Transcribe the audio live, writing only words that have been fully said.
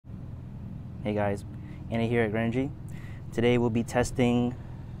Hey guys, Andy here at Greenergy. Today we'll be testing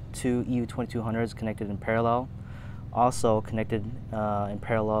two EU2200s connected in parallel. Also connected in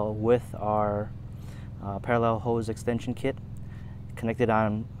parallel with our parallel hose extension kit, connected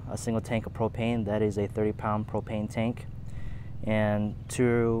on a single tank of propane. That is a 30-pound propane tank. And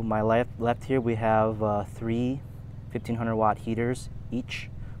to my left here we have three 1500 watt heaters each.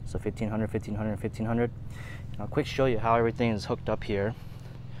 So 1500, 1500, 1500. I'll quick show you how everything is hooked up here.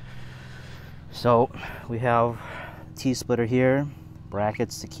 So we have T-splitter here,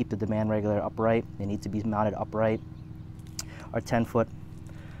 brackets to keep the demand regulator upright. They need to be mounted upright. Our 10-foot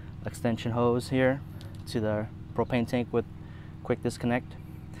extension hose here to the propane tank with quick disconnect.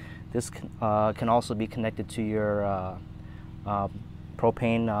 This can also be connected to your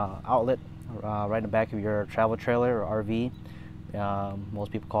propane outlet right in the back of your travel trailer or RV.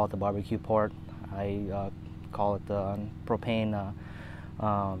 Most people call it the barbecue port. I call it the propane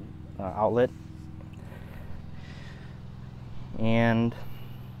outlet. And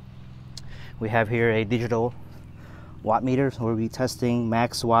we have here a digital watt meter, so we'll be testing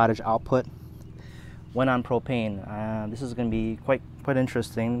max wattage output when on propane. This is going to be quite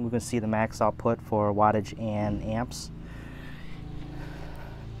interesting. We can see the max output for wattage and amps.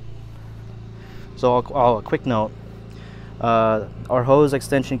 So a quick note, our hose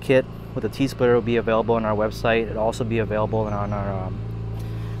extension kit with the T-splitter will be available on our website. It'll also be available on our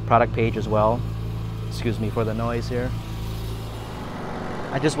product page as well. Excuse me for the noise here.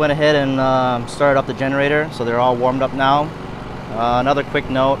 I just went ahead and started up the generator, so they're all warmed up now. Another quick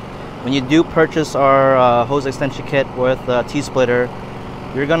note, when you do purchase our hose extension kit with T-splitter,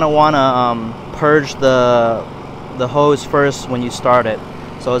 you're going to want to purge the hose first when you start it.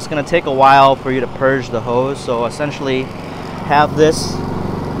 So it's going to take a while for you to purge the hose. So essentially have this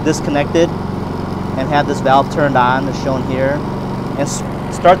disconnected and have this valve turned on as shown here, and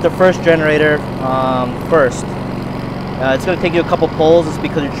start the first generator first. It's going to take you a couple pulls. It's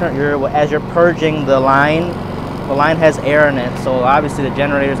because as you're purging the line has air in it, so obviously the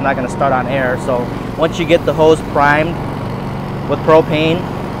generator is not going to start on air. So once you get the hose primed with propane,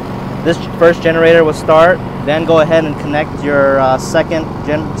 this first generator will start. Then go ahead and connect your second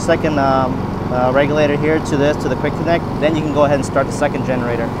regulator here to the quick connect. Then you can go ahead and start the second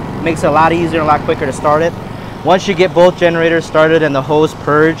generator. It makes it a lot easier and a lot quicker to start it. Once you get both generators started and the hose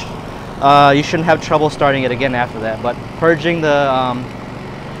purged, you shouldn't have trouble starting it again after that. But purging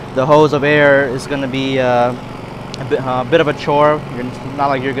the hose of air is going to be a bit of a chore. Not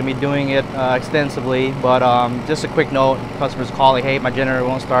like you're going to be doing it extensively, but just a quick note: customers calling, "Hey, my generator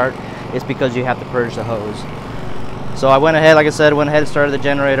won't start." It's because you have to purge the hose. So I went ahead, like I said, and started the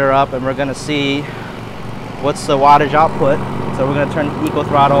generator up, and we're going to see what's the wattage output. So we're going to turn eco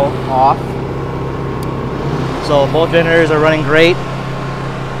throttle off. So both generators are running great.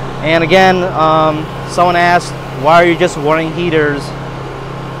 And again, someone asked, why are you just running heaters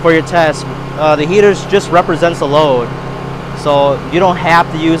for your test? The heaters just represents the load. So you don't have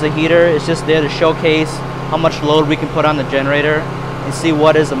to use a heater. It's just there to showcase how much load we can put on the generator and see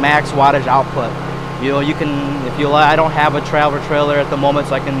what is the max wattage output. You know, you can, if you like, I don't have a travel trailer at the moment,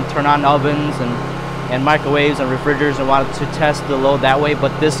 so I can turn on ovens and microwaves and refrigerators and wanted to test the load that way.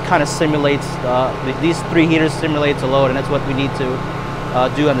 But this kind of simulates, these three heaters simulate the load, and that's what we need to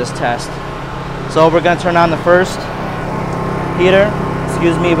do on this test. So we're going to turn on the first heater.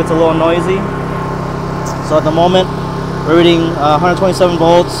 Excuse me if it's a little noisy. So at the moment we're reading 127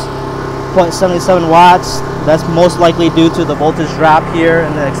 volts, 0.77 watts. That's most likely due to the voltage drop here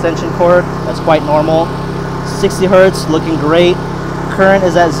in the extension cord. That's quite normal. 60 hertz, looking great. Current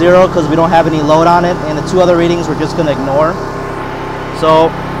is at 0 because we don't have any load on it, and the two other readings we're just going to ignore.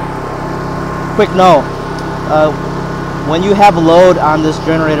 So quick note, when you have load on this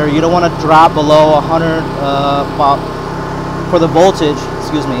generator, you don't want to drop below 100 for the voltage,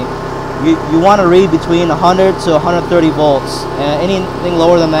 excuse me. You want to read between 100 to 130 volts. Anything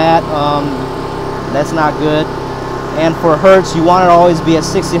lower than that, that's not good. And for hertz, you want it to always be at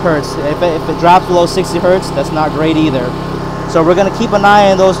 60 hertz. If it drops below 60 hertz, that's not great either. So we're going to keep an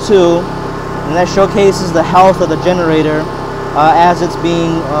eye on those two, and that showcases the health of the generator as it's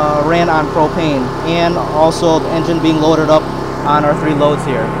being ran on propane, and also the engine being loaded up on our three loads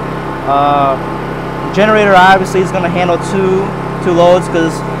here. Generator obviously is going to handle two loads,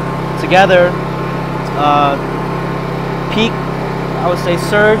 because together peak, I would say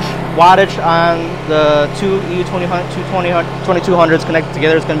surge wattage on the two EU2200s connected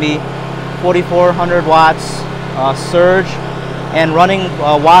together is going to be 4,400 watts surge, and running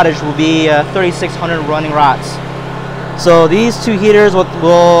wattage will be 3,600 running watts. So these two heaters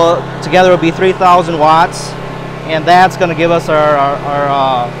together will be 3,000 watts, and that's going to give us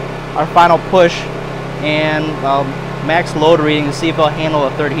our our final push and max load reading to see if it'll handle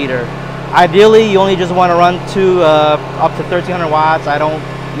a third heater. Ideally, you only just want to run to up to 1300 watts. You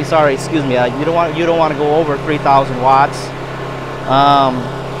don't want to go over 3000 watts.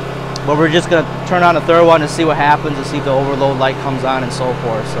 But we're just gonna turn on the third one and see what happens, and see if the overload light comes on and so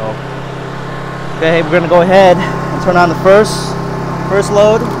forth. So, okay, we're gonna go ahead and turn on the first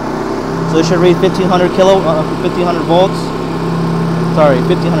load. So it should read 1500 volts. Sorry,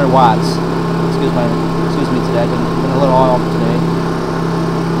 1500 watts. Excuse me today. I've been a little off today.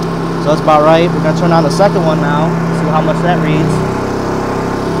 So that's about right. We're gonna turn on the second one now. See how much that reads.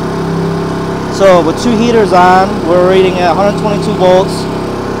 So with two heaters on, we're reading at 122 volts,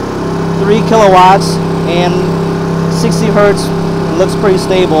 3 kilowatts, and 60 hertz. It looks pretty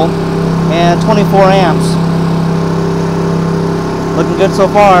stable, and 24 amps. Looking good so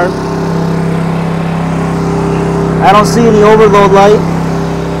far. I don't see any overload light,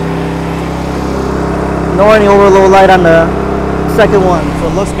 nor any overload light on the second one, so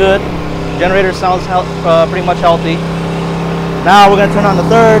it looks good. Generator sounds pretty much healthy. Now we're gonna turn on the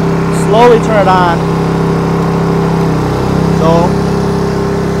third, slowly turn it on. So,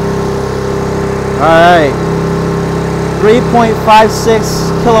 all right,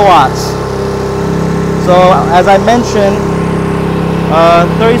 3.56 kilowatts. So as I mentioned,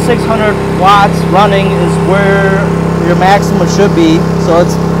 3600 watts running is where your maximum should be. So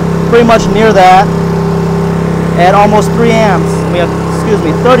it's pretty much near that at almost 3 amps. Excuse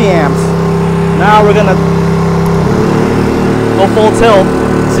me, 30 amps. Now we're gonna go full tilt,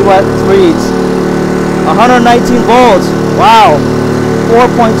 see what it reads. 119 volts, wow.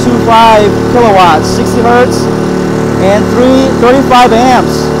 4.25 kilowatts, 60 hertz, and 35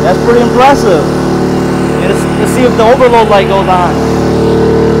 amps. That's pretty impressive. Let's see if the overload light goes on.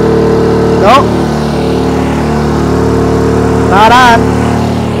 Nope. Not on.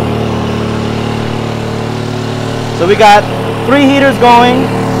 So we got 3 heaters going,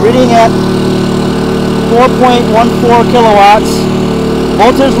 reading at 4.14 kilowatts.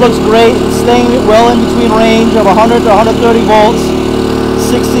 Voltage looks great, staying well in between range of 100 to 130 volts,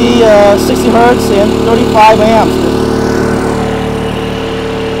 60 hertz, and 35 amps.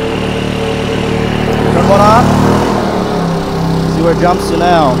 Turn one on. See where it jumps to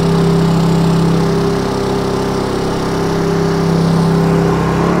now.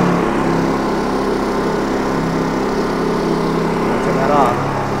 Turn that off.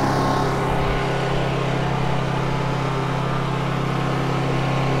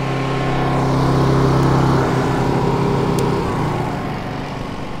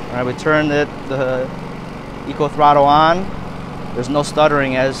 Alright, we turned the eco throttle on. There's no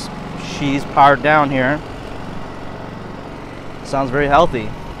stuttering as she's powered down here. Sounds very healthy.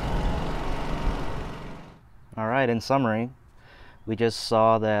 Alright, in summary, we just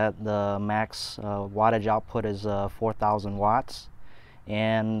saw that the max wattage output is 4000 watts,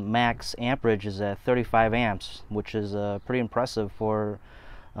 and max amperage is at 35 amps, which is pretty impressive for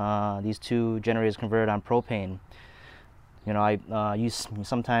these two generators converted on propane. You know,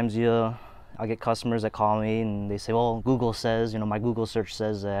 sometimes I'll get customers that call me and they say, well, Google says, my Google search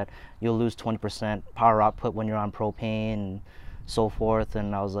says that you'll lose 20% power output when you're on propane and so forth.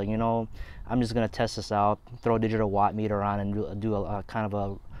 And I was like, I'm just going to test this out, throw a digital watt meter on and do a kind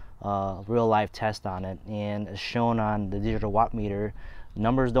of a real life test on it. And as shown on the digital watt meter,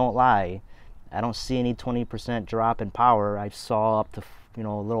 numbers don't lie. I don't see any 20% drop in power. I saw up to, a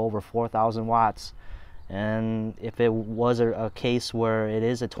little over 4,000 watts. And if it was a case where it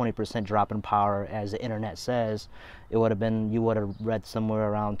is a 20% drop in power, as the internet says, you would have read somewhere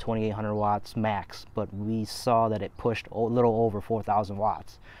around 2,800 watts max. But we saw that it pushed a little over 4,000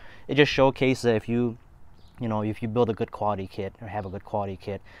 watts. It just showcased that if you build a good quality kit or have a good quality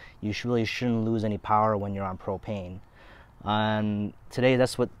kit, you really shouldn't lose any power when you're on propane. And today,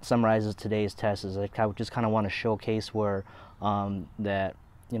 that's what summarizes today's test. Is I just kind of want to showcase where that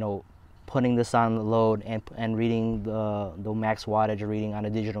putting this on the load and reading the max wattage reading on a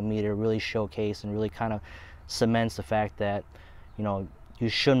digital meter really showcase and really kind of cements the fact that you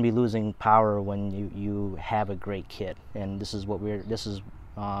shouldn't be losing power when you have a great kit. And this is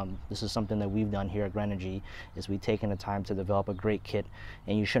something that we've done here at Grenergy, is we've taken the time to develop a great kit,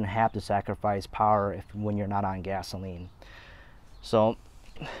 and you shouldn't have to sacrifice power when you're not on gasoline. So,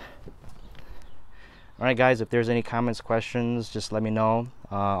 alright guys, if there's any comments, questions, just let me know.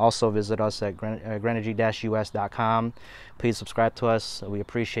 Also visit us at grenergy-us.com. Please subscribe to us. We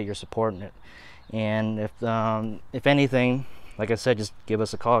appreciate your support. And if anything, like I said, just give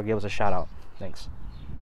us a call, give us a shout out. Thanks.